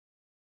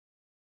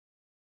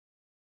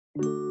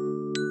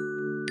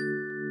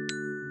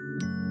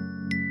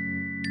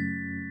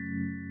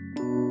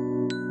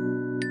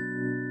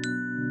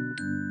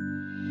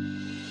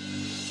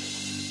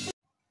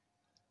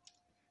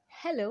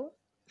Hello.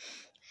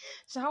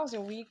 So, how's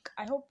your week?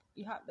 I hope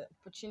you had the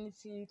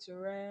opportunity to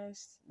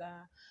rest,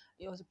 that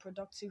it was a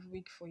productive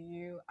week for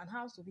you. And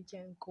how's the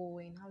weekend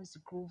going? How is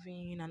it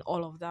grooving and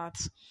all of that?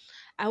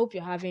 I hope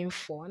you're having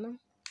fun.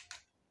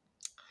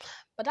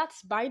 But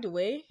that's by the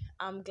way,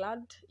 I'm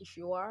glad if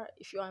you are.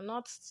 If you are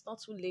not, it's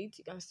not too late.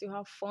 You can still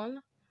have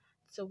fun.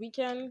 It's a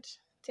weekend.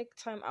 Take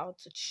time out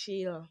to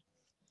chill.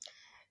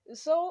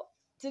 So,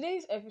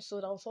 today's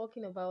episode, I was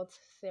talking about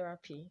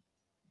therapy,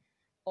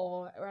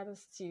 or rather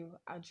still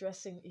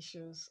addressing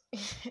issues.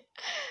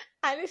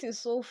 And this is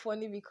so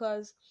funny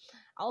because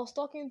I was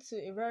talking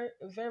to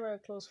very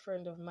close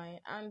friend of mine,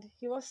 and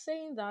he was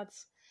saying that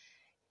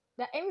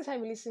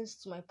anytime he listens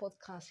to my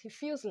podcast, he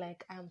feels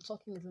like I am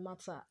talking his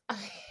matter,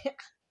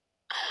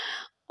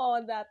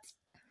 or that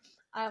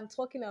I am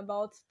talking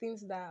about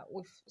things that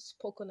we've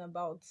spoken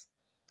about.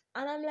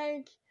 And I'm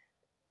like,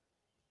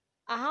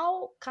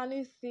 how can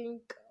you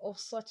think of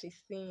such a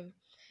thing?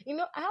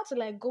 I had to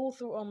like go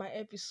through all my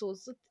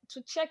episodes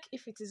to check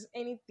if it is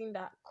anything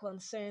that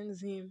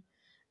concerns him,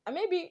 and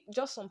maybe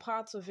just some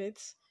parts of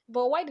it.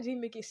 But why did he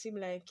make it seem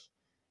like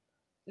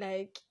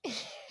like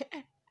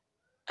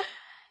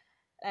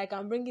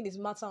I'm bringing his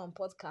matter on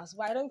podcast?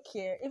 But I don't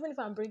care. Even if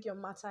I'm bringing your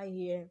matter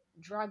here,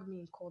 drag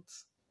me in court.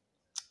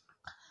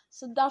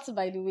 So that's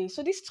by the way.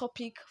 So this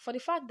topic, for the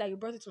fact that you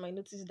brought it to my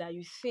notice that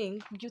you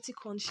think guilty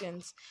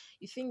conscience,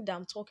 you think that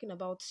I'm talking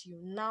about you.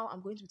 Now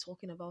I'm going to be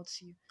talking about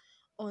you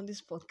on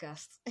this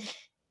podcast.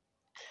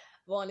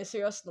 But on a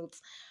serious note,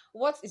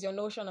 what is your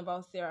notion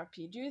about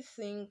therapy? Do you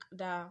think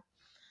that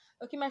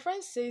okay, my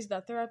friend says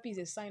that therapy is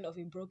a sign of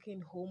a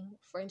broken home,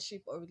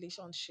 friendship, or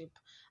relationship,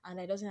 and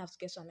it doesn't have to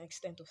get to an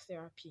extent of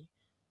therapy.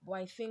 But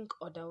I think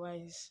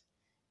otherwise.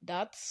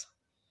 That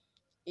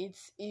it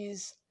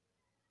is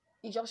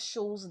it just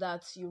shows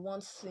that you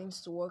want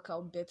things to work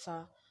out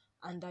better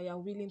and that you're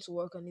willing to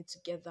work on it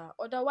together.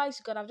 Otherwise,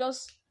 you could have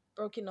just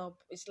broken up.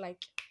 It's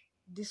like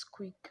this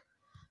quick.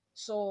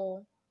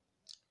 So,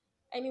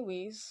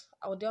 anyways,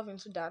 I'll delve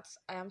into that.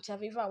 I am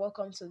Chaviva.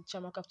 Welcome to the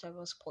Chamaka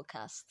Chavos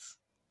podcast.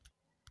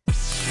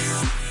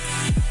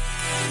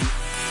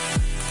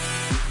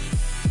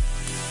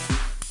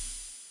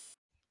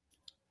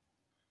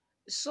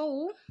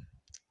 So,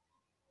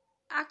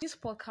 this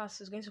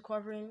podcast is going to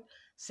covering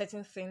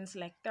certain things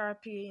like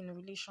therapy in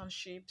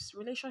relationships,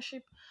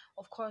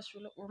 of course,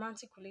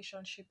 romantic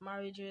relationship,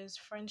 marriages,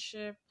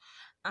 friendship,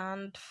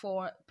 and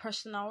for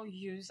personal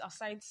use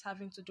aside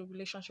having to do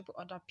relationship with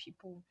other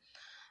people.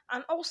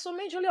 And also,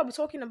 majorly, I'll be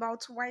talking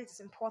about why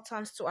it's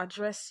important to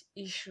address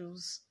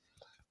issues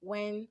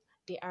when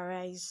they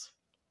arise.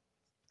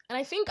 And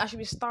I think I should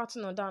be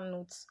starting on that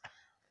note.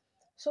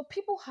 So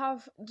people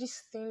have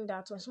this thing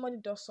that when somebody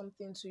does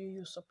something to you,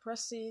 you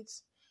suppress it.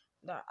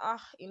 That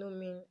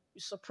you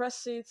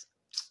suppress it.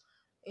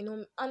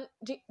 And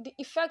the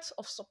effect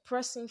of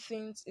suppressing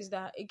things is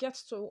that it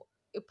gets to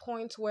a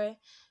point where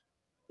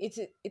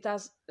it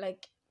has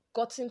like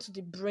gotten to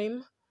the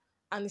brim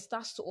and it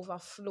starts to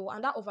overflow.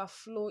 And that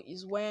overflow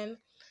is when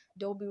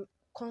there will be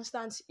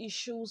constant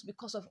issues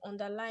because of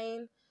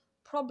underlying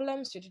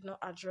problems you did not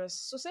address.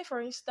 So, say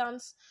for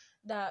instance,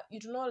 that you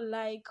do not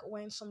like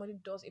when somebody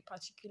does a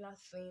particular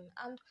thing,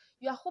 and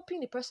you are hoping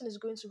the person is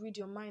going to read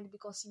your mind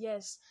because,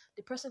 yes,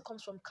 the person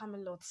comes from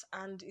Camelot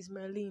and is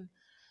Merlin.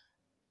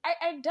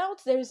 I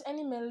doubt there is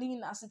any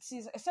Merlin as it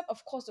is, except,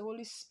 of course, the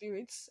Holy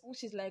Spirit,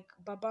 which is like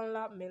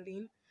Babanla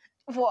Merlin.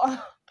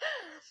 But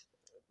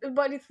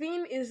but the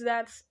thing is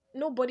that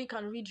nobody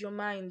can read your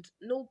mind.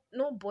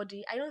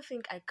 Nobody. I don't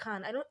think I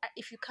can.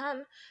 If you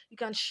can, you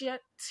can share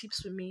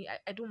tips with me.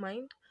 I don't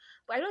mind.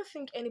 But I don't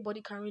think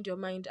anybody can read your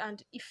mind.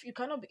 And if you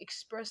cannot be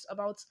expressed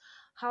about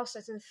how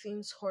certain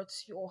things hurt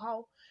you or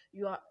how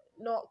you are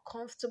not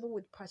comfortable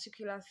with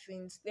particular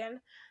things,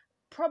 then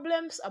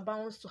problems are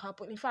bound to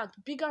happen. In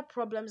fact, bigger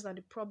problems than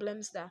the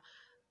problems that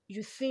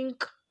you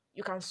think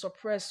you can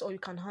suppress or you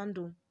can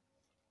handle.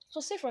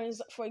 So, say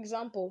for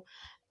example,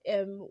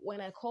 when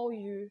I call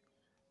you,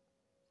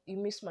 you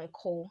miss my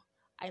call.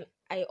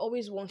 I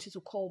always want you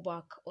to call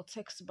back or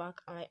text back.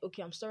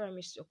 Okay, I'm sorry I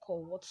missed your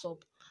call. What's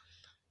up?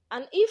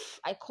 And if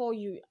I call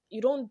you,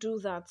 you don't do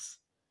that.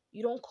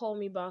 You don't call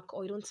me back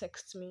or you don't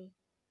text me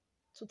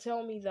to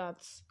tell me that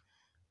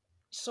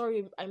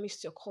sorry I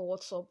missed your call.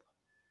 What's up?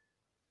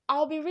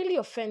 I'll be really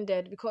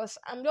offended because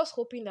I'm just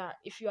hoping that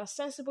if you are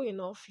sensible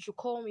enough, you should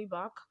call me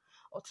back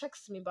or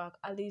text me back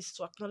at least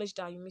to acknowledge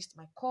that you missed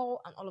my call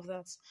and all of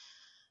that.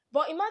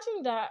 But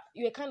imagine that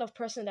you're a kind of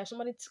person that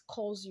somebody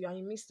calls you and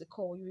you miss the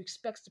call. You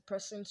expect the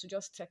person to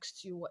just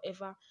text you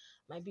whatever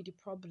might be the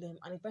problem.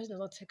 And if the person does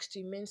not text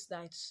you, it means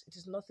that it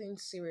is nothing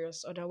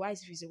serious.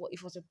 Otherwise, if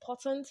it was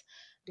important,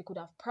 they could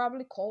have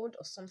probably called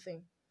or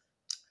something.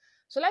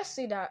 So let's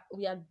say that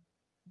we are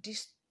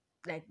this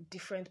like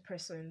different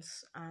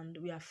persons and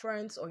we are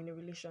friends or in a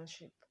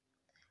relationship.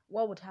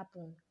 What would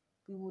happen?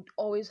 We would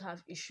always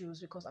have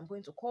issues because I'm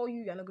going to call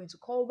you, you're not going to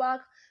call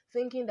back,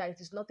 thinking that it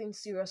is nothing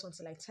serious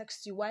until I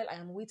text you while I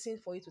am waiting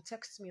for you to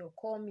text me or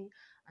call me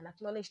and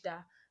acknowledge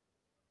that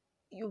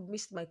you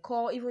missed my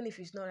call, even if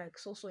it's not like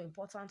so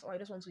important, or I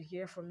just want to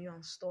hear from you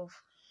and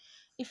stuff.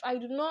 If I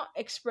do not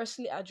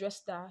expressly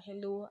address that,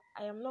 hello,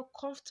 I am not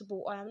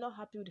comfortable or I am not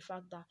happy with the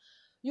fact that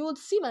you would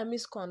see my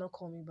missed call and not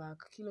call me back.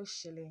 Kilo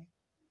shele.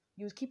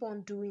 You would keep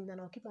on doing that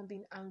and I'll keep on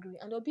being angry.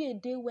 And there'll be a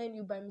day when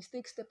you by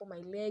mistake step on my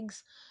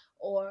legs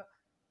or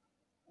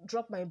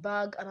drop my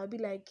bag and I'll be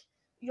like,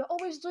 you're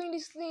always doing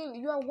this thing.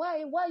 You are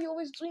why are you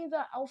always doing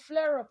that? I'll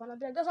flare up and I'll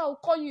be like, that's how I'll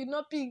call you,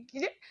 not big. Do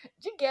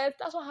you get?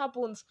 That's what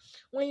happens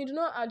when you do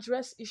not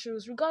address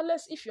issues,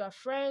 regardless if you are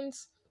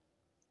friends,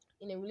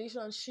 in a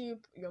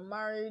relationship, you're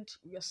married,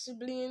 your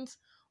siblings,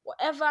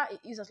 whatever it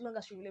is, as long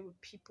as you relate with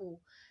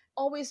people,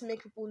 always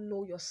make people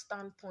know your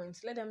standpoint.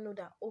 Let them know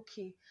that,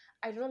 okay,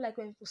 I do not like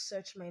when people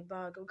search my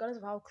bag, regardless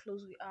of how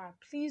close we are.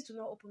 Please do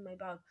not open my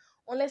bag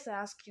unless I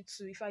ask you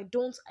to. If I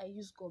don't, I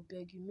use God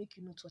beg you, make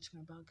you not touch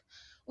my bag.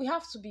 We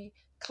have to be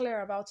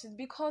clear about it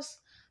because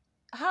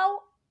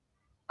how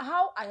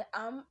I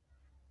am,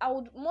 I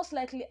would most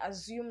likely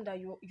assume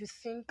that you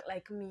think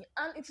like me,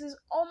 and it is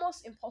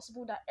almost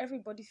impossible that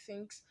everybody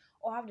thinks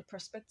or have the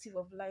perspective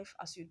of life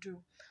as you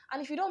do.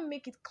 And if you don't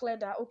make it clear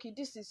that okay,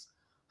 this is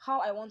how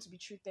I want to be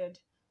treated,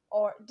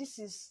 or this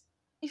is,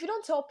 if you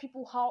don't tell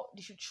people how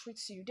they should treat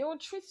you, they will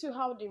treat you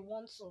how they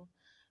want to.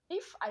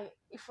 If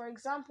for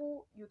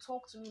example you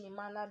talk to me in a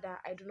manner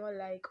that I do not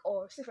like,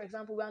 or say for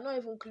example we are not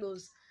even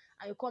close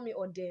and you call me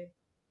Ode,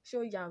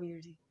 show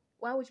Yawiri,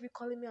 why would you be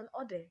calling me an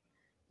Ode?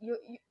 You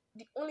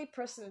the only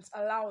persons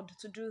allowed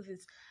to do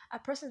this are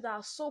persons that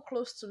are so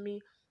close to me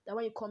that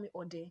when you call me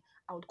Ode,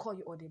 I would call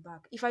you Ode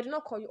back. If I do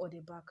not call you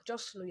Ode back,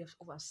 just know you've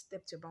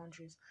overstepped your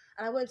boundaries.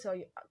 And I won't tell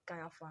you, Guy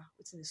Alpha,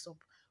 what's in the up?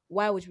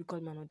 Why would you be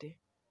calling me an Ode?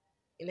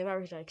 It never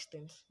reached that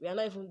extent. We are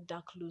not even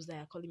that close that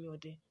you're calling me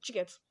Ode. Do you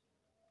get?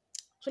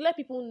 So let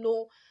people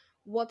know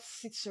what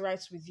sits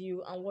right with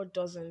you and what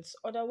doesn't.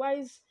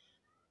 Otherwise,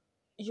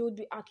 you would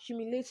be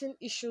accumulating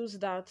issues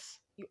that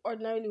you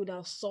ordinarily would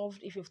have solved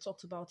if you've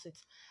talked about it.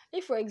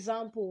 If, for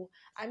example,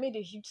 I made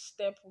a huge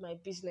step with my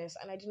business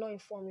and I did not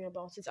inform you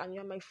about it, and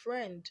you're my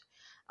friend,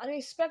 and you're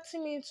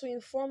expecting me to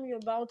inform you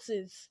about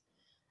it,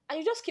 and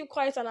you just keep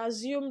quiet and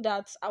assume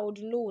that I would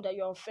know that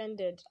you're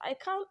offended.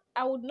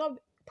 I would not.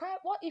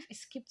 What if it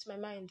skipped my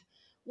mind?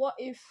 What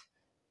if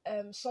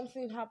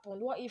something happened?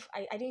 What if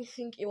I didn't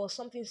think it was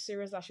something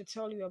serious I should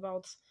tell you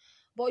about?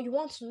 But you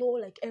want to know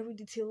like every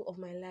detail of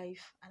my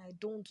life, and I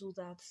don't do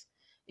that.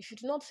 If you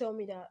do not tell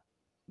me that,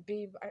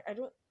 babe, I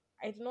do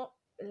not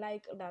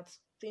like that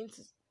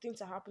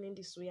things are happening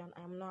this way and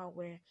I'm not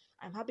aware.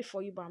 I'm happy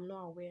for you, but I'm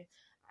not aware.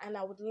 And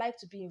I would like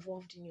to be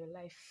involved in your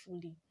life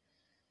fully.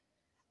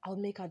 I'll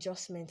make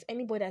adjustments.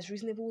 Anybody that's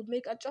reasonable would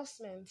make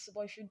adjustments.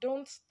 But if you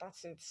don't,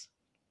 that's it.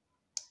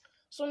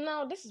 So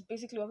now this is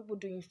basically what people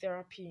do in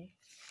therapy.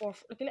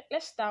 Okay,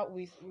 let's start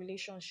with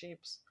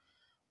relationships.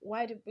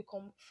 Why do people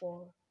come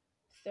for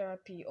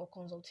therapy or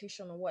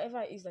consultation or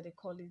whatever it is that they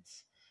call it?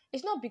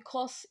 It's not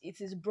because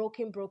it is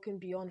broken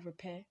beyond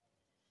repair.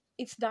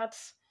 It's that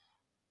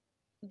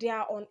they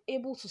are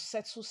unable to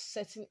settle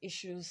certain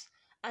issues.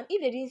 And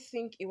if they didn't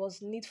think it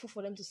was needful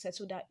for them to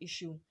settle that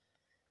issue,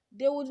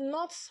 they would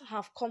not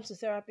have come to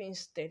therapy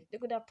instead. They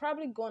could have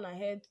probably gone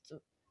ahead to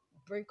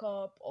break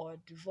up or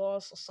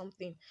divorce or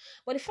something.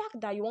 But the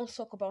fact that you won't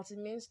talk about it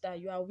means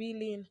that you are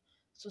willing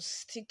to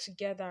stick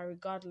together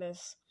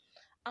regardless.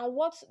 And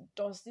what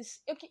does this,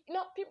 okay,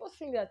 people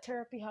think that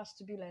therapy has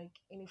to be like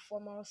in a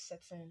formal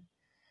setting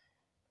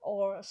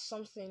or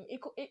something.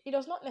 It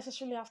does not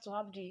necessarily have to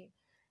have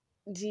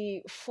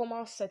the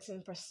formal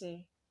setting per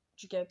se.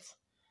 Do you get?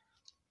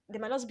 There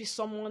might just be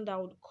someone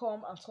that would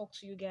come and talk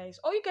to you guys,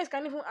 or you guys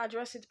can even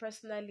address it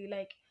personally,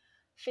 like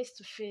face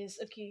to face.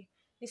 Okay,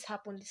 this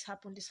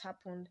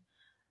happened.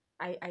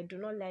 I do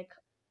not like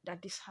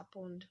that this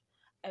happened.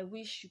 I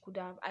wish you could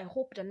have. I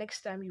hope the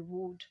next time you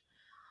would.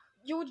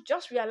 You would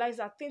just realize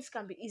that things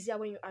can be easier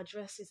when you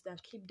address it than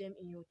keep them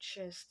in your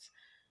chest.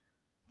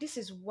 This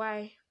is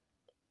why.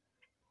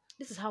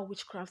 This is how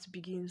witchcraft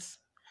begins.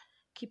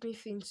 Keeping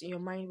things in your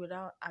mind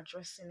without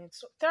addressing it.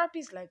 So therapy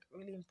is like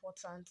really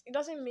important. It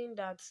doesn't mean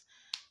that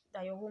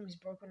your home is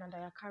broken and that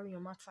you're carrying your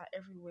matter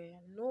everywhere.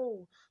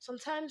 No.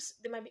 Sometimes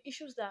there might be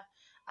issues that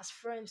as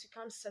friends you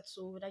can't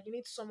settle, that you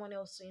need someone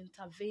else to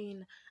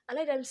intervene and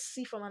let them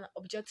see from an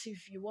objective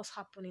view what's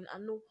happening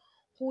and know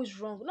who is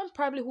wrong. Not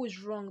probably who is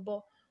wrong,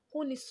 but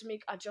who needs to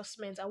make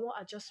adjustments and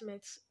what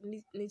adjustments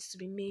needs to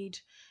be made.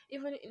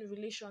 Even in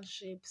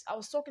relationships. I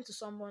was talking to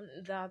someone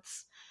that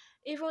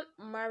even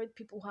married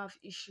people have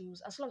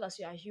issues. As long as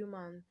you are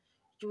human,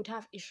 you would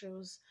have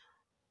issues.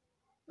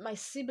 My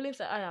siblings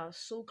and I are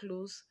so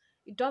close.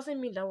 It doesn't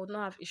mean that we would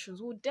not have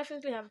issues. We would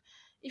definitely have.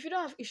 If you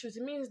don't have issues,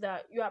 it means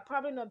that you are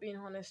probably not being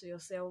honest to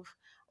yourself,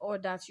 or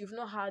that you've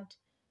not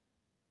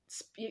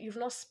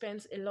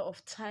spent a lot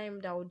of time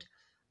that would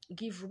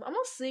give room. I'm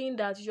not saying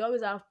that you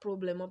always have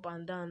problem up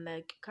and down,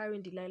 like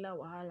carrying Delilah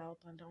Wahala up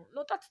and down.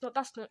 No,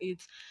 that's not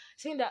it.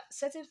 Saying that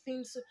certain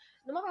things,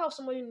 no matter how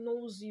somebody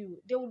knows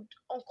you, they would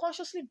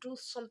unconsciously do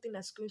something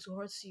that's going to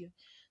hurt you.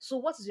 So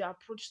what is your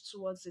approach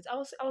towards it? I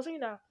was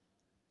saying that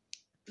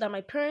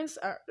my parents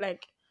are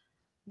like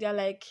They are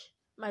like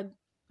my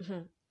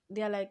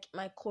they are like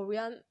my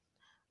Korean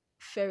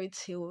fairy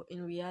tale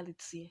in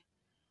reality,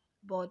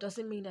 but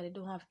doesn't mean that they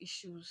don't have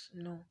issues.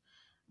 No,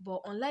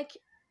 but unlike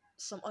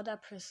some other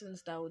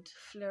persons that would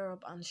flare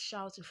up and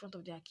shout in front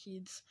of their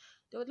kids,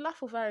 they would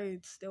laugh over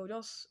it. They would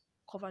just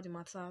cover the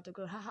matter. They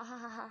go ha ha ha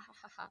ha ha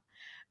ha ha.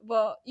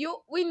 But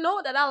we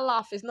know that that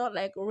laugh is not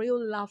like real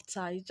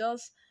laughter. It's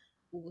just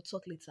we will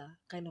talk later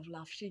kind of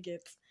laugh. She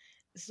gets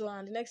so,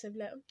 and the next thing be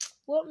like,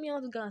 well, me I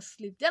want to go and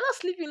sleep. They're not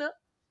sleeping,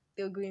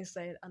 they'll go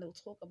inside and they'll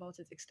talk about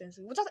it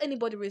extensively without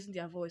anybody raising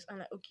their voice. I'm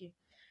like, okay,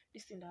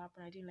 this thing that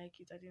happened, I didn't like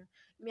it. I didn't.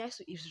 Me, I used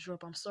to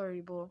eavesdrop. I'm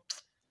sorry, but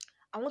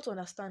I want to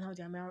understand how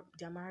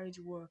their marriage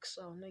works,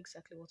 so I'll know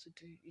exactly what to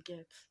do. You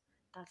get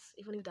that's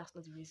even if that's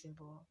not the reason,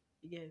 but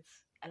you get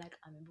I like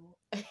animal.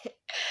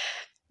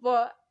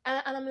 But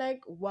and I'm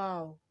like,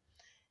 wow.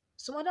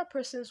 Some other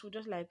persons would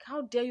just like,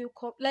 how dare you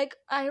come? Like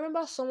I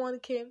remember someone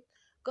came.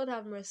 God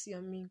have mercy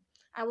on me.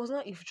 I was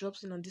not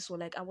eavesdropping on this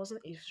one. Like I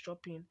wasn't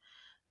eavesdropping.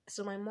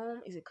 So my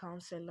mom is a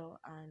counselor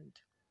and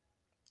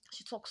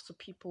she talks to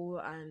people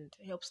and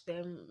helps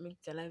them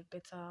make their life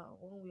better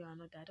one way or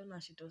another. I don't know how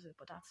she does it,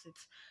 but that's it.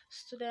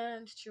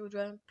 Students,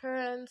 children,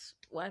 parents,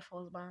 wife,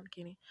 husband,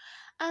 kidney.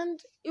 And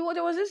there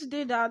was this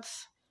day that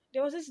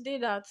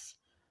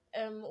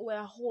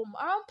we're home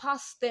around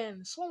past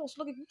 10. Someone was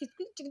looking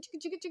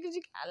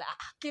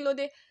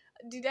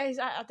did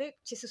I think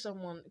chasing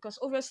someone because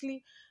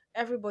obviously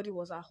everybody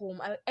was at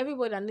home.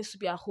 Everybody that needs to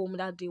be at home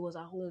that day was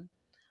at home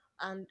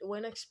and we're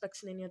not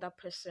expecting any other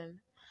person.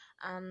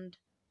 And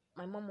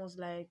my mom was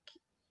like,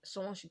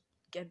 someone should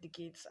get the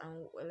gates,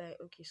 and we're like,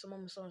 okay,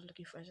 someone's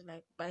looking for us. She's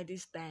like, by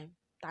this time,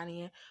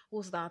 Danny,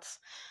 who's that?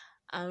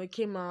 And we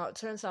came out.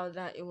 Turns out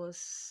that it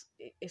was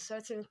a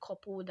certain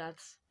couple that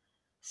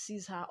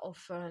sees her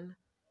often.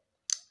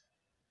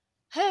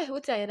 Hey,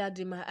 what I that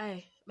in my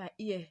eye, my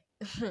ear.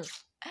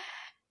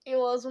 It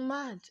was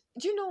mad.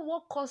 Do you know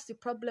what caused the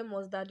problem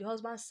was that the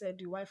husband said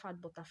the wife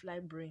had butterfly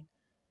brain.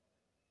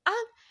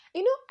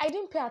 And I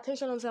didn't pay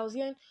attention until I was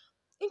hearing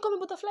incoming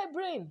butterfly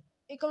brain.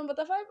 Incoming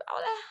butterfly. I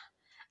was like,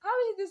 how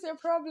is this a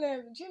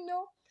problem? Do you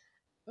know?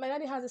 My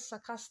daddy has a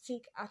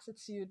sarcastic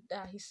attitude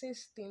that he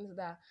says things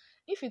that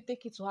if you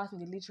take it to heart in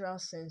the literal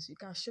sense, you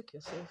can shock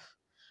yourself.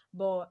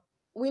 But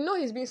we know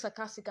he's being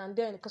sarcastic, and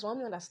then because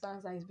mommy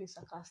understands that he's being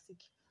sarcastic,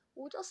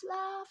 we'll just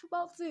laugh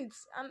about it,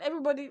 and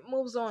everybody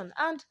moves on.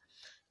 And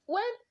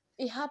when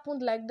it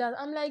happened like that,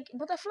 I'm like,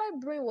 butterfly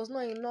brain was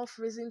not enough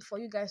reason for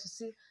you guys to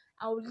say,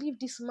 I will leave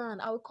this man,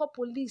 I will call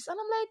police. And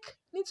I'm like,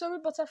 need to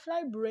read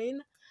butterfly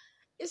brain?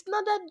 It's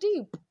not that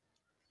deep.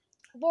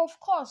 But of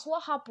course,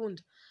 what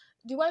happened?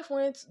 The wife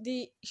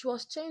she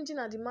was changing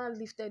and the man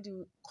lifted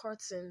the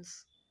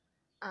curtains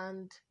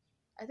and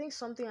I think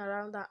something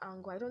around that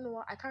angle. I don't know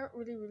what I can't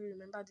really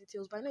remember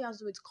details, but I know it has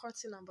to do with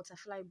curtain and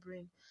butterfly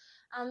brain.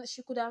 And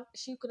she could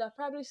have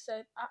probably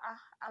said,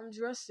 I'm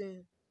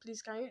dressing.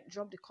 Please can you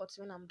drop the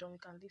curtain when I'm done? We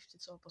can lift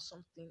it up or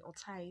something or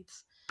tie it.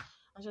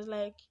 And she was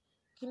like,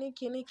 kini,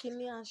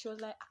 and she was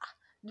like,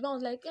 the man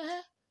was like,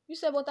 you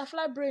said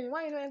butterfly brain,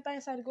 why you not enter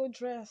inside go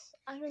dress?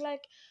 And she was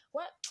like,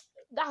 well,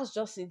 that's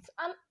just it.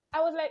 And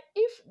I was like,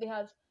 if they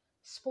had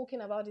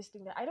spoken about this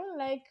thing that I don't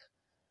like,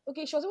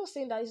 okay, she was even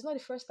saying that it's not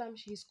the first time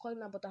she's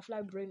calling her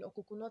butterfly brain or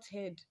coconut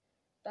head,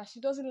 that she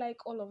doesn't like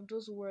all of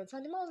those words.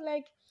 And the man was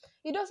like,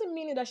 it doesn't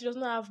mean that she does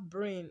not have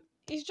brain.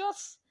 It's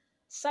just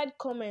side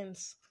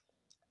comments.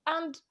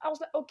 And I was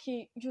like,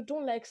 okay, you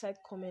don't like side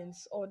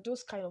comments or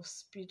those kind of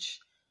speech.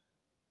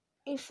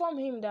 Inform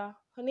him that,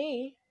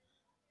 honey,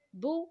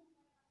 boo,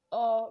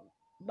 or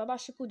Baba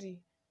Shukudi,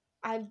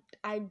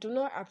 I do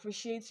not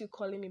appreciate you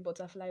calling me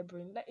butterfly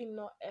brain. Let it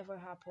not ever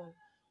happen.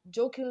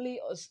 Jokingly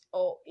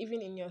or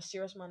even in your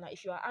serious manner.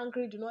 If you are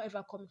angry, do not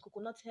ever call me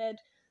coconut head.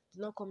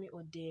 Do not call me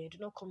Ode. Do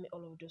not call me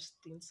all of those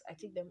things. I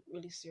take them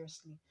really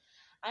seriously.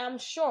 I am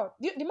sure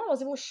the man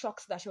was even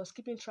shocked that she was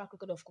keeping track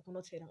record of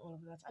coconut head and all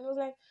of that. And it was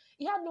like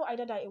he had no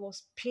idea that it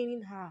was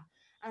paining her.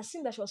 And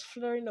seeing that she was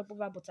flaring up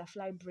over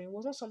butterfly brain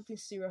was not something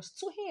serious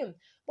to him,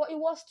 but it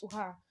was to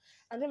her.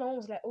 And then my mom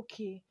was like,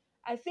 okay,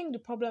 I think the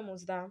problem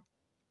was that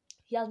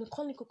he has been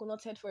calling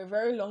coconut head for a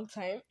very long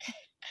time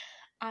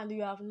and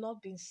you have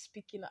not been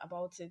speaking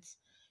about it.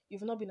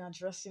 You've not been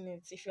addressing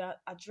it. If you had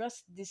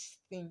addressed this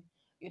thing,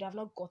 you'd have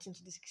not gotten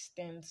to this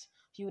extent.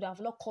 He would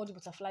have not called you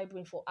butterfly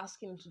brain for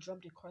asking him to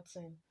drop the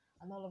curtain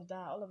and all of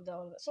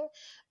that. So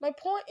my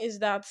point is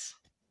that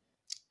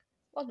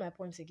what's my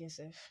point again,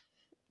 Seth?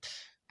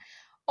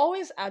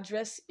 Always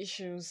address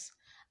issues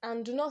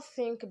and do not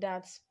think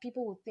that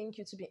people will think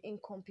you to be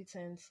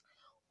incompetent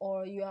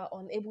or you are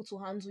unable to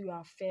handle your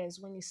affairs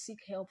when you seek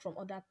help from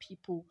other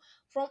people,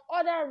 from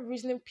other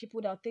reasoning people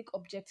that take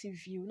objective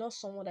view, not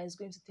someone that is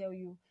going to tell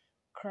you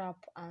crap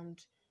and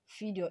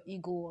feed your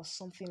ego or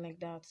something like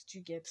that. Do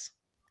you get?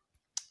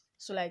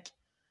 So like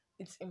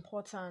it's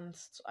important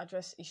to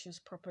address issues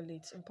properly.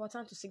 It's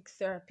important to seek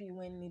therapy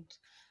when need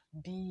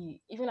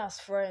be. Even as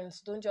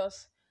friends, don't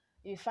just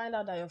you find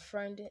out that your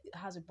friend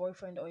has a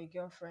boyfriend or a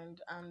girlfriend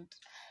and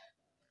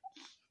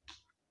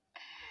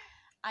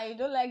I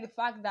don't like the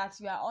fact that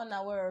you are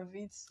unaware of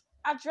it.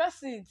 Address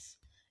it.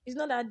 It's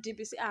not that deep.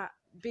 You say,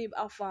 babe,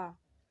 alpha.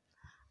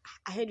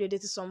 I heard you're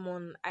dating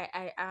someone.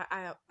 I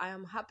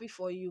am happy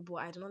for you, but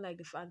I do not like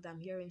the fact that I'm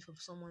hearing from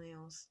someone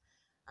else,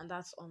 and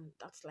that's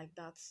like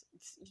that.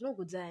 It's no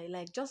good die.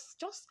 Like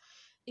just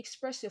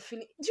express your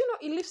feeling. Do you know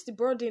it lifts the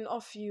burden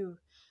off you,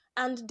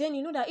 and then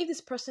you know that if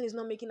this person is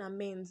not making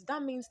amends,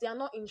 that means they are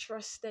not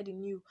interested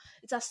in you.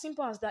 It's as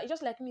simple as that. It's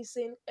just like me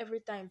saying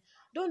every time,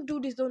 don't do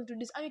this, and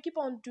you keep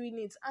on doing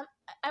it, and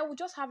I will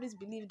just have this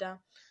belief that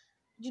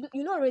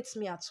you not rate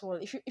me at all.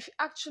 If you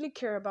actually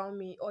care about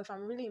me, or if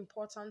I'm really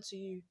important to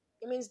you,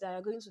 it means that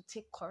you're going to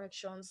take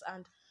corrections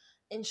and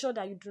ensure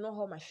that you do not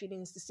hurt my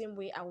feelings the same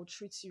way I will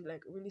treat you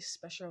like really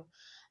special.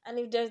 And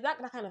if there's that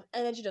kind of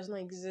energy does not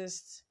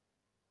exist,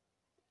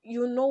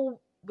 you know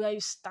where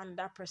you stand in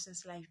that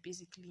person's life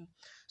basically.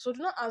 So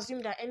do not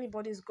assume that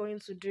anybody is going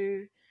to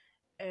do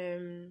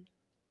um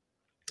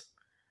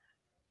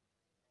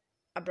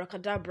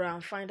abracadabra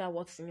and find out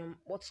what's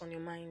on your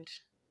mind.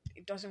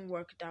 It doesn't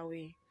work that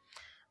way.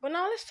 But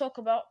now let's talk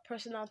about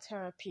personal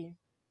therapy.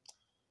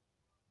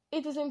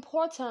 It is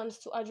important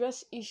to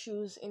address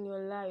issues in your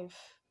life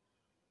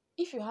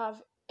if you have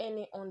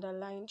any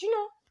underlying. Do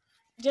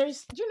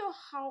you know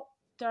how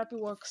therapy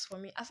works for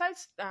me? Aside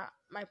that,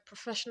 my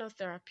professional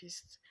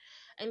therapist,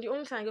 and the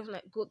only time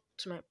I go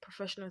to my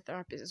professional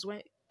therapist is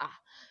when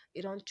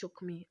it don't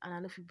choke me and I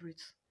know if you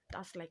breathe.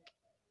 That's like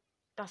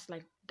that's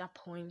like that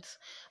point.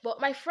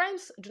 But my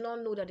friends do not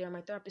know that they are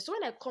my therapist. So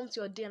when I come to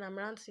your day and I'm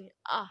ranting,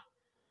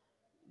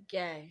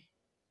 guy,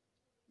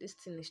 this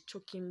thing is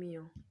choking me.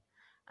 Oh.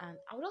 And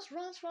I'll just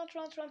rant.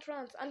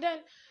 And then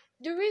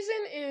the reason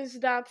is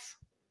that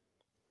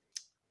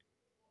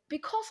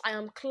because I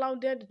am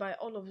clouded by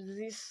all of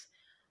this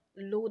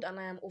load and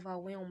I am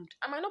overwhelmed,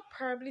 I might not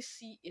probably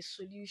see a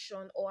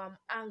solution, or I'm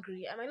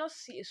angry. I might not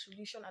see a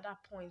solution at that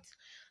point.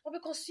 But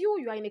because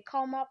you are in a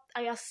calmer,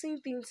 I are seeing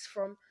things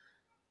from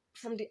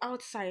the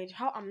outside,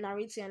 how I'm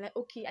narrating, and like,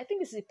 okay, I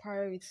think this is a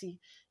priority.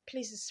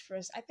 Places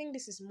first. I think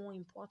this is more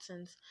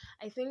important.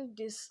 I think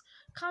this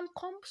can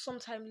come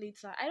sometime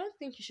later. I don't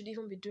think you should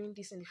even be doing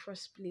this in the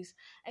first place.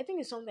 I think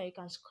it's something that you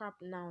can scrap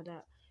now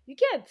that you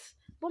get.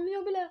 But me,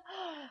 I'll be like,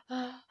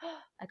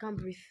 I can't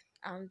breathe,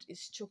 and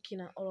it's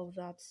choking and all of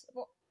that.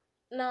 But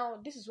now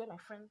this is where my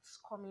friends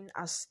come in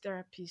as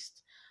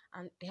therapists,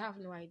 and they have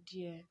no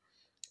idea.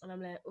 And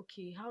I'm like,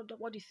 okay,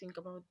 what do you think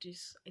about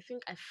this?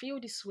 I feel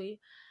this way.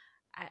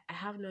 I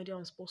have no idea what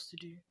I'm supposed to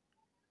do,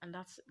 and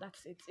that's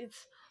it.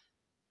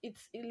 It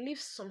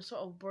lifts some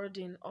sort of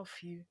burden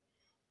off you.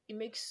 It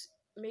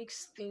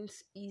makes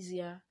things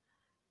easier,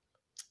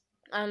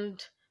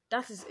 and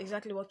that is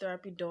exactly what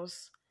therapy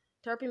does.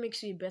 Therapy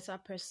makes you a better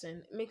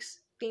person. It makes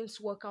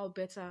things work out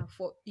better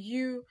for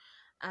you,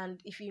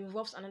 and if it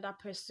involves another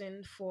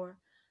person, for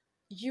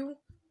you,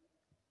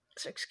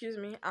 so excuse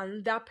me,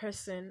 and that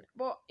person.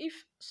 But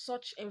if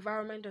such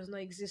environment does not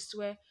exist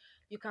where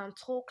you can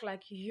talk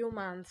like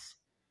humans,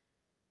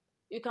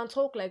 you can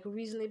talk like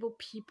reasonable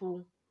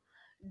people,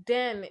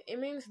 then it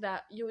means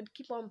that you would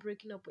keep on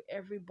breaking up with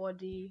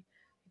everybody.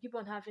 You keep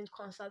on having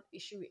constant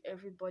issue with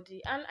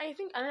everybody. And I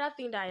think another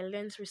thing that I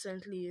learned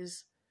recently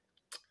is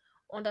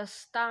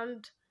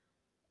understand.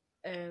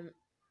 Um,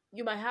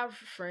 you might have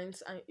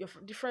friends, and your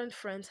different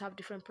friends have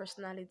different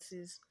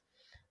personalities.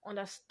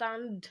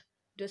 Understand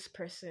this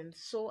person.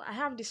 So I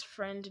have this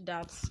friend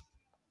that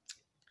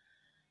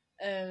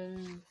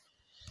um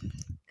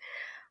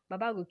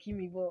Baba go kill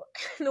me, but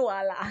no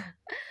Allah.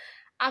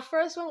 At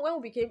first,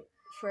 when we became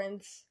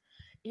friends,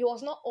 he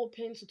was not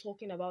open to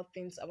talking about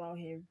things about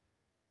him.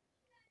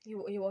 He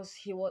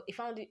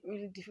found it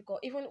really difficult.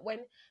 Even when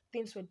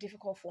things were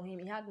difficult for him,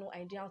 he had no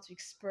idea how to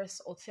express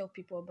or tell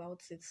people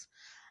about it.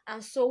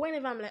 And so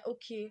whenever I'm like,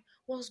 okay,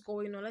 what's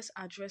going on, let's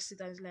address it,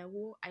 and he's like,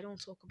 well, I don't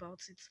talk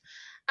about it.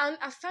 And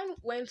as time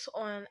went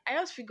on,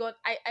 I figured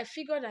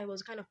I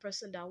was the kind of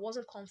person that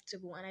wasn't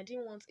comfortable, and I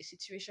didn't want a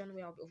situation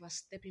where I'll be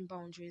overstepping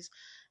boundaries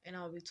and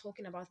I'll be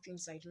talking about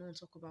things I don't want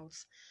to talk about.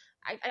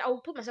 I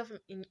will put myself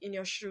in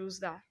your shoes,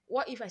 that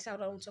what if I say I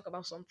don't want to talk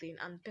about something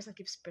and the person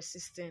keeps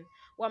persisting?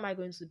 What am I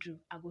going to do?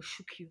 I go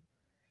shook you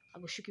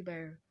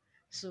better.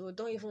 So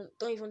don't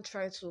even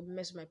try to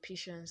mess with my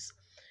patience.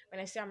 When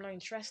I say I'm not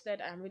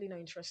interested, I'm really not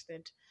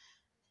interested.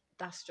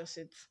 That's just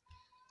it.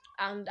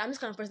 And I'm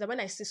just kind of person that when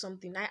I say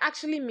something, I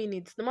actually mean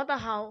it. No matter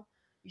how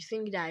you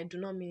think that I do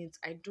not mean it,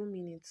 I do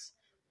mean it.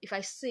 If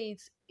I say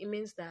it, it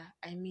means that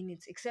I mean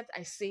it. Except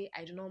I say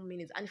I do not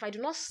mean it. And if I do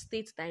not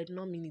state that I do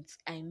not mean it,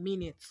 I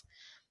mean it.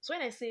 So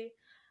when I say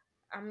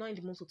I'm not in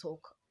the mood to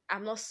talk,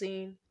 I'm not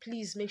saying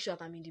please make sure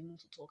that I'm in the mood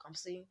to talk. I'm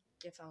saying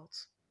get out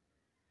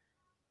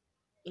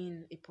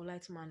in a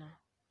polite manner.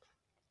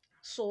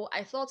 So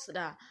I thought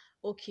that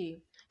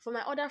okay, for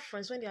my other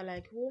friends when they're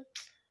like, "Oh,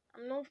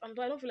 I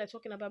don't feel like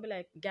talking about," I'll be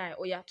like, "Guy,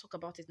 oh yeah, talk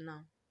about it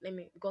now. Let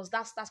me," because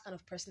that's kind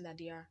of person that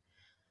they are.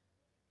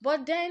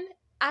 But then,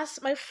 as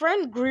my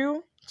friend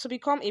grew to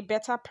become a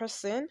better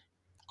person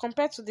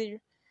compared to the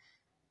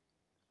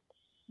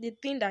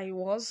thing that he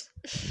was,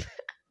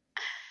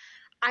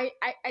 I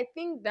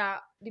think that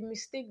the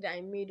mistake that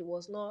I made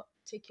was not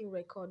taking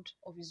record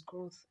of his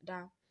growth,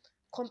 that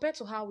compared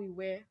to how we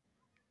were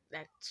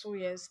like 2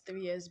 years,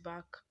 3 years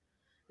back,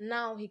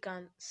 now he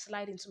can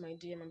slide into my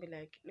DM and be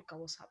like, look at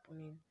what's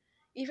happening.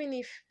 Even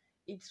if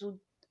it would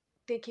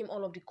take him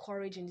all of the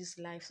courage in this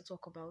life to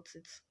talk about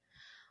it.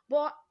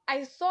 But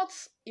I thought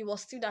he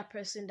was still that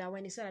person that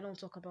when he said I don't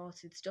talk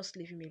about it, just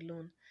leave him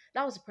alone.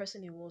 That was the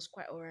person he was,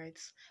 quite alright.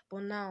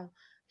 But now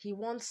he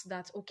wants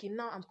that, okay,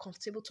 now I'm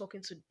comfortable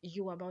talking to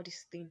you about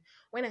this thing.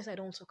 When I say I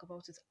don't talk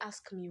about it,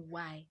 ask me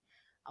why.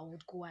 I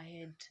would go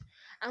ahead.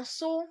 And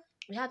so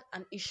we had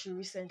an issue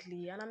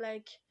recently, and I'm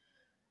like,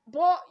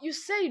 but you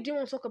say you didn't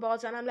want to talk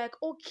about it, and I'm like,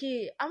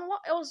 okay, and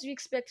what else do you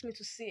expect me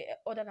to say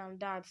other than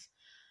that?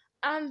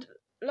 And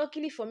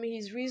luckily for me,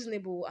 he's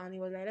reasonable and he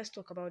was like, let's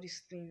talk about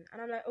this thing.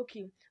 And I'm like,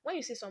 okay, when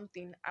you say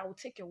something, I will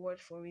take your word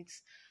for it.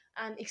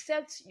 And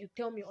except you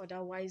tell me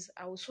otherwise,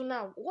 I will. So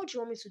now, what do you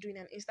want me to do in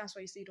an instance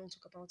where you say you don't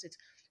talk about it?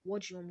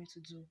 What do you want me to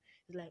do?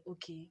 He's like,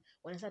 okay,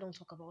 when I say I don't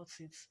talk about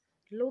it,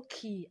 low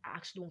key, I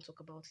actually don't talk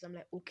about it. I'm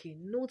like, okay,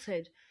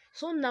 noted.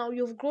 So now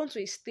you've grown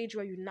to a stage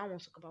where you now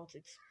want to talk about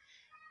it.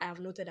 I have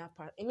noted that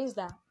part. It means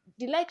that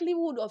the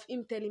likelihood of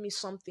him telling me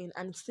something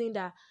and saying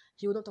that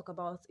he will not talk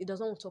about it, he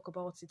doesn't want to talk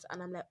about it,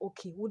 and I'm like,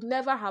 okay, would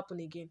never happen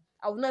again.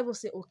 I would not even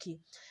say okay.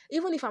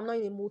 Even if I'm not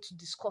in a mood to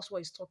discuss what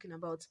he's talking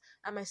about,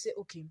 I might say,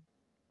 okay,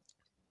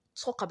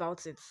 talk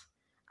about it,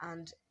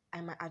 and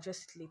I might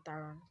address it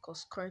later on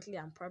because currently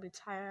I'm probably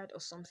tired or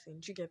something.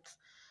 Do you get?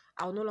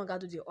 I'll no longer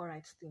do the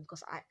alright thing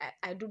because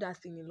I do that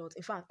thing a lot.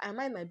 In fact, I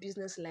mind my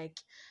business like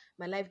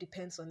my life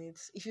depends on it.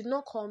 If you do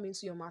not call me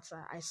into your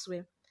matter, I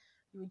swear,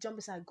 you will jump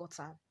inside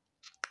gutter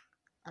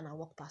and I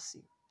walk past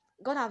you.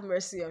 God have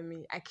mercy on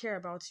me. I care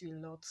about you a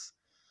lot.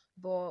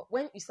 But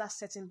when you start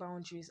setting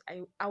boundaries,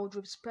 I would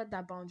respect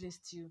that boundaries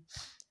to you.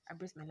 I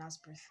breathe my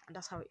last breath. And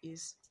that's how it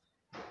is.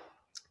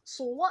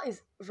 So what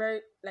is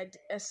very like the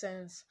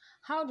essence?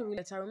 How do we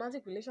let a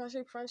romantic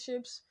relationship,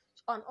 friendships,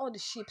 and all the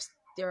ships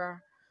there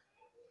are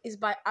is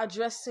by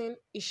addressing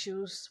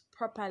issues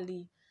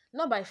properly,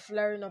 not by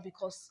flaring up,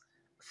 because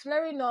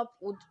flaring up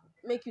would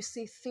make you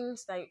say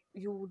things that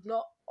you would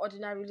not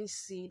ordinarily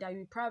say that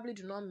you probably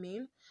do not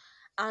mean,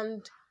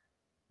 and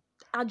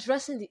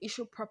addressing the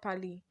issue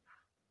properly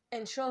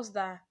ensures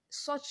that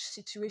such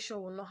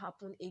situation will not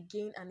happen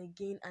again and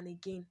again and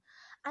again.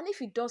 And if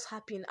it does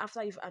happen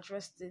after you've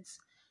addressed it,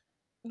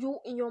 you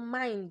in your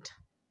mind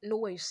know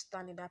where you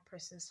stand in that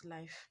person's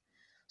life.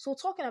 So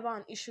talking about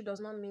an issue does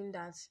not mean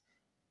that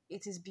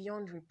it is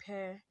beyond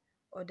repair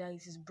or that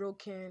it is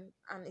broken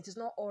and it is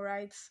not all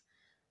right.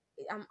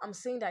 I'm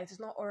saying that it is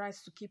not all right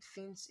to keep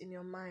things in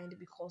your mind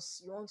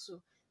because you want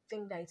to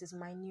think that it is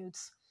minute.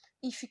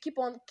 If you keep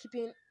on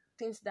keeping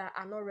things that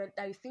are not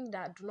that you think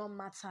that do not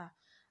matter,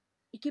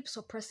 you keep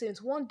suppressing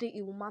it. One day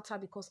it will matter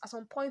because at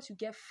some point you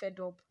get fed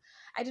up.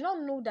 I did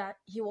not know that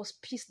he was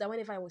pissed that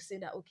whenever I was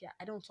saying that, okay,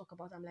 I don't talk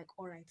about it, I'm like,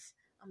 all right.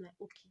 I'm like,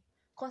 okay.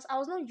 Because I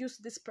was not used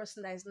to this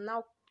person that is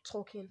now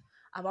talking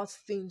about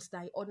things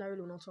that I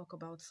ordinarily will not talk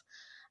about.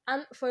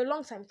 And for a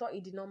long time, I thought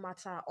it did not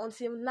matter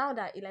until now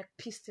that it like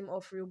pissed him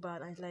off real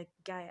bad. And it's like,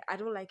 guy, I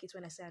don't like it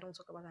when I say I don't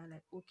talk about it. I'm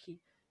like, okay,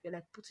 you're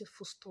like putting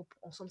full stop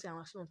on something I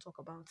actually don't talk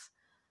about.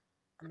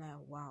 I'm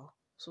like, wow.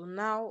 So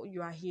now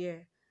you are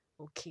here.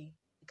 Okay,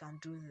 you can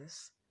do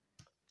this.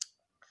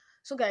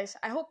 So, guys,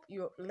 I hope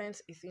you learned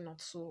a thing or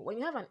two. When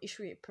you have an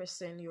issue with a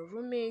person, your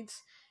roommate,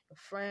 your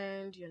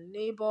friend, your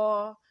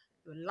neighbor,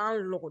 your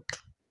landlord,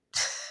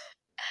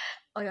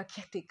 or your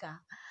caretaker,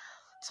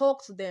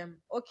 talk to them.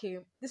 Okay,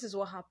 this is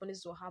what happened. This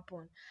is what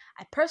happened.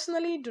 I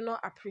personally do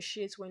not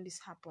appreciate when this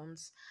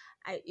happens.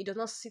 It does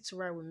not sit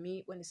right with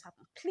me when this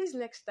happens. Please,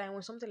 next time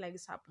when something like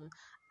this happens,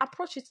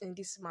 approach it in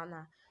this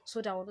manner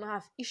so that I will not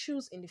have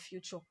issues in the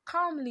future.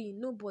 Calmly,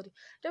 nobody.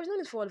 There is no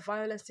need for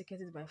violence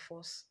taken by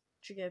force.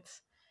 Do you get?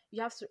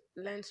 You have to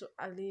learn to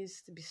at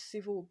least be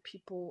civil with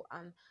people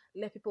and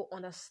let people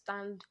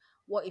understand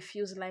what it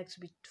feels like to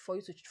be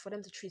for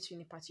them to treat you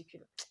in a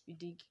particular. You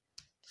dig?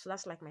 So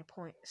that's like my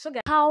point. So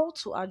guys, how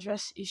to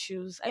address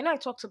issues. I know I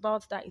talked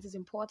about that it is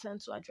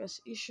important to address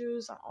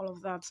issues and all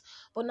of that.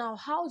 But now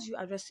how do you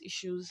address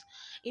issues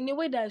in a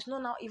way that is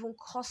not now even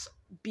cause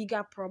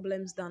bigger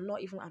problems than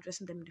not even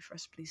addressing them in the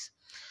first place?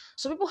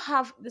 So people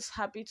have this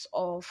habit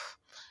of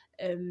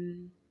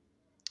um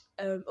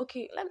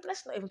okay,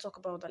 let's not even talk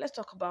about that. Let's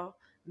talk about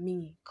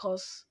me,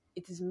 because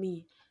it is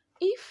me.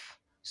 If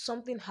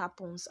something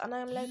happens and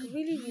I'm like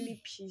really,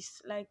 really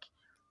pissed, like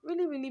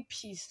really, really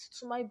pissed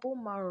to my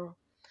bone marrow,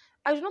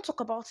 I do not talk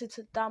about it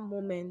at that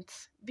moment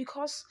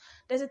because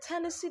there's a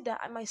tendency that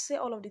I might say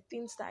all of the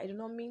things that I do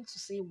not mean to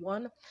say.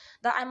 One,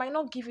 that I might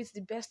not give it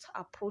the best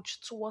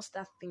approach towards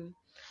that thing.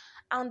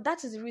 And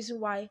that is the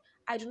reason why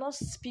I do not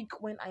speak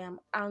when I am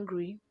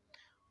angry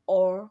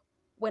or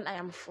when I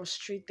am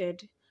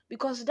frustrated,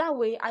 because that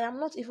way I am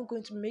not even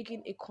going to make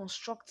it a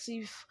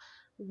constructive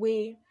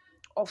way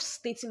of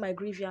stating my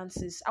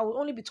grievances. I will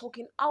only be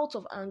talking out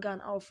of anger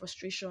and out of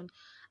frustration.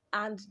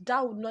 and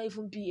that would not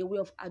even be a way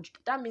of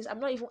that means I'm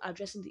not even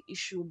addressing the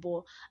issue,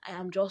 but I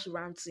am just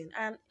ranting.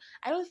 And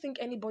I don't think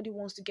anybody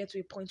wants to get to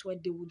a point where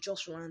they will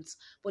just rant,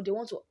 but they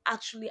want to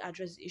actually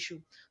address the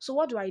issue. So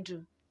what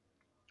do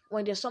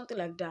when there's something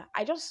like that?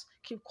 I just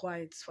keep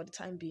quiet for the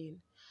time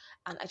being,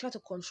 and I try to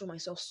control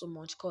myself so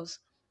much, because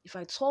if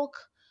I talk,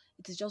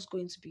 it is just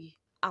going to be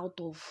out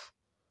of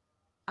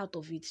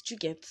it. Do you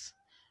get?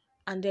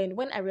 And then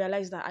when I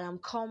realize that I am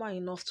calmer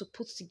enough to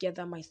put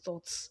together my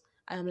thoughts,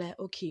 I am like,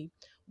 okay,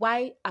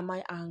 why am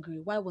I angry?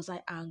 Why was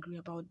I angry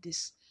about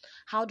this?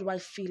 How do I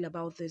feel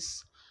about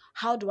this?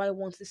 How do I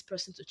want this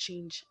person to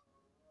change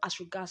as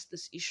regards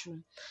this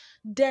issue?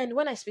 Then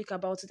when I speak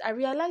about it, I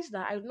realize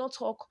that I do not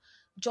talk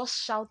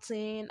just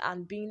shouting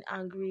and being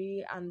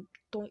angry and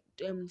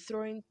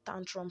throwing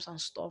tantrums and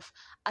stuff.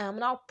 I am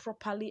now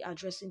properly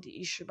addressing the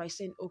issue by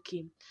saying,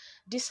 okay,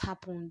 this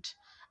happened.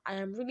 I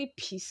am really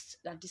pissed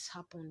that this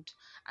happened,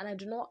 and I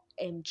do not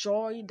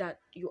enjoy that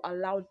you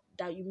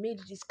made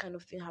this kind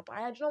of thing happen.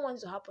 I do not want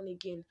it to happen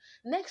again.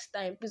 Next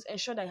time, please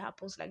ensure that it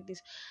happens like this.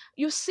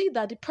 You see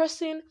that the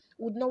person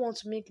would not want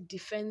to make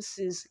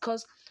defenses,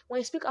 because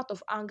when you speak out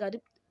of anger, the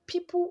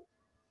people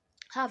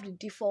have the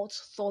default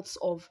thoughts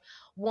of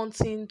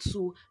wanting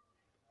to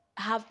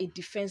have a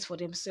defense for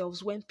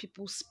themselves when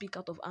people speak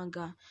out of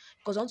anger,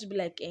 because they want to be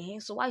like,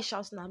 so why you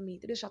shouting at me?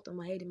 They don't shout on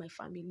my head in my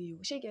family.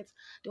 She gets,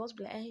 they want to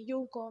be like,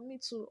 you call me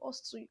too,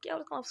 us too, you get all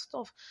that kind of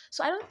stuff.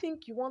 So I don't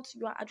think you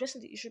are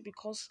addressing the issue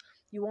because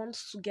you want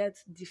to get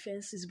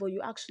defenses, but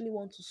you actually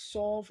want to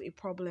solve a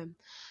problem.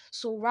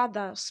 So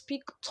rather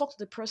talk to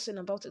the person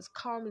about it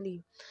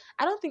calmly.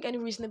 I don't think any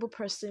reasonable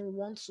person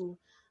wants to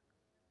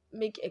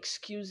make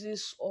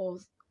excuses or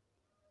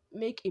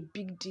make a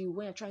big deal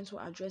when you're trying to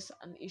address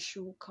an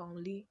issue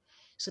calmly.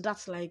 So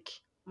that's like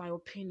my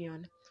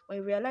opinion. When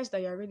you realize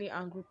that you're really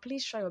angry,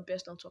 please try your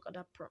best not to talk at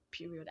that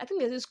period. I think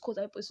there's this quote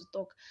that people used to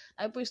talk,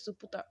 that people used to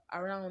put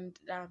around,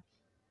 that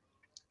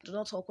do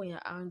not talk when you're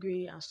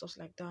angry and stuff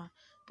like that.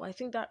 But I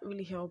think that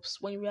really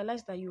helps when you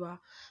realize that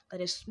that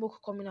there's smoke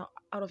coming out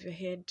of your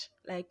head,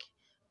 like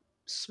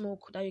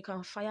smoke that you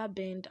can fire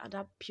bend at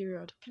that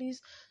period.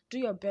 Please do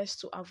your best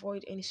to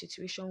avoid any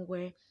situation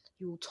where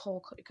you will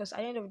talk, because at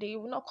the end of the day, it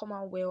will not come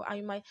out well, and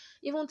you might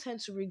even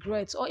tend to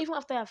regret, or even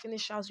after you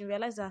finish shouting, you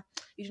realize that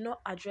you do not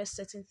address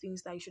certain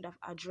things that you should have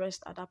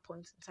addressed at that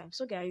point in time.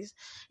 So guys,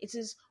 it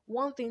is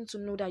one thing to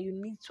know that you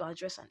need to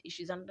address an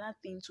issue, and another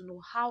thing to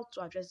know how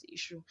to address the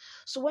issue.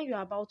 So when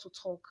you're about to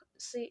talk,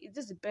 say, is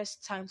this the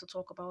best time to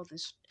talk about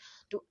this?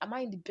 Am I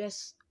in the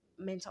best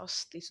mental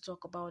state to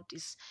talk about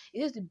this?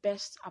 It is the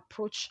best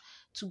approach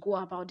to go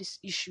about this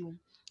issue.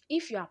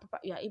 If you are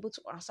able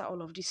to answer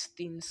all of these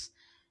things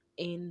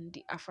in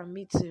the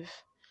affirmative,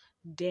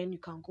 then you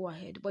can go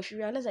ahead. But if you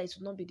realize that it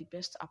will not be the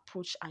best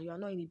approach and you are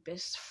not in the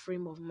best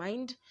frame of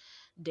mind,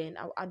 then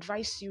I'll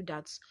advise you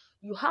that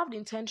you have the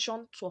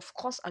intention to, of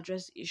course,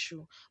 address the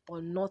issue,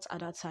 but not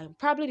at that time.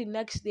 Probably the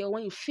next day, or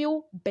when you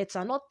feel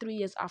better, not 3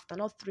 years after,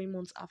 not 3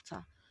 months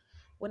after.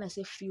 When I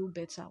say feel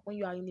better, when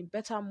you are in a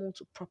better mood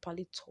to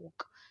properly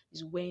talk,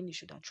 is when you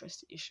should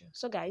address the issue.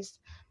 So guys,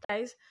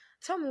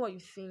 tell me what you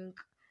think.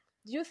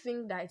 Do you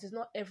think that it is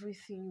not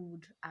everything you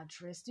would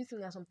address? Do you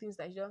think there are some things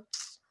that you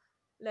just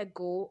let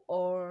go,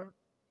 or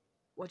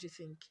what do you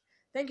think?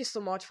 Thank you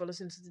so much for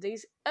listening to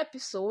today's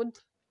episode.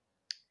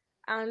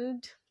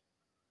 And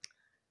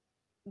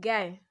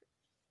guy,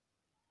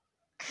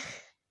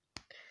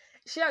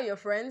 share with your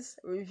friends,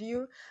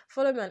 review,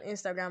 follow me on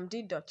Instagram,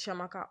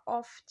 d.chamaka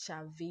of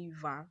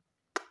Chaviva.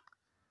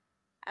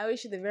 I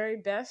wish you the very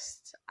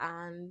best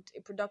and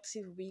a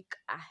productive week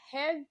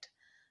ahead.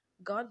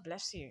 God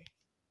bless you.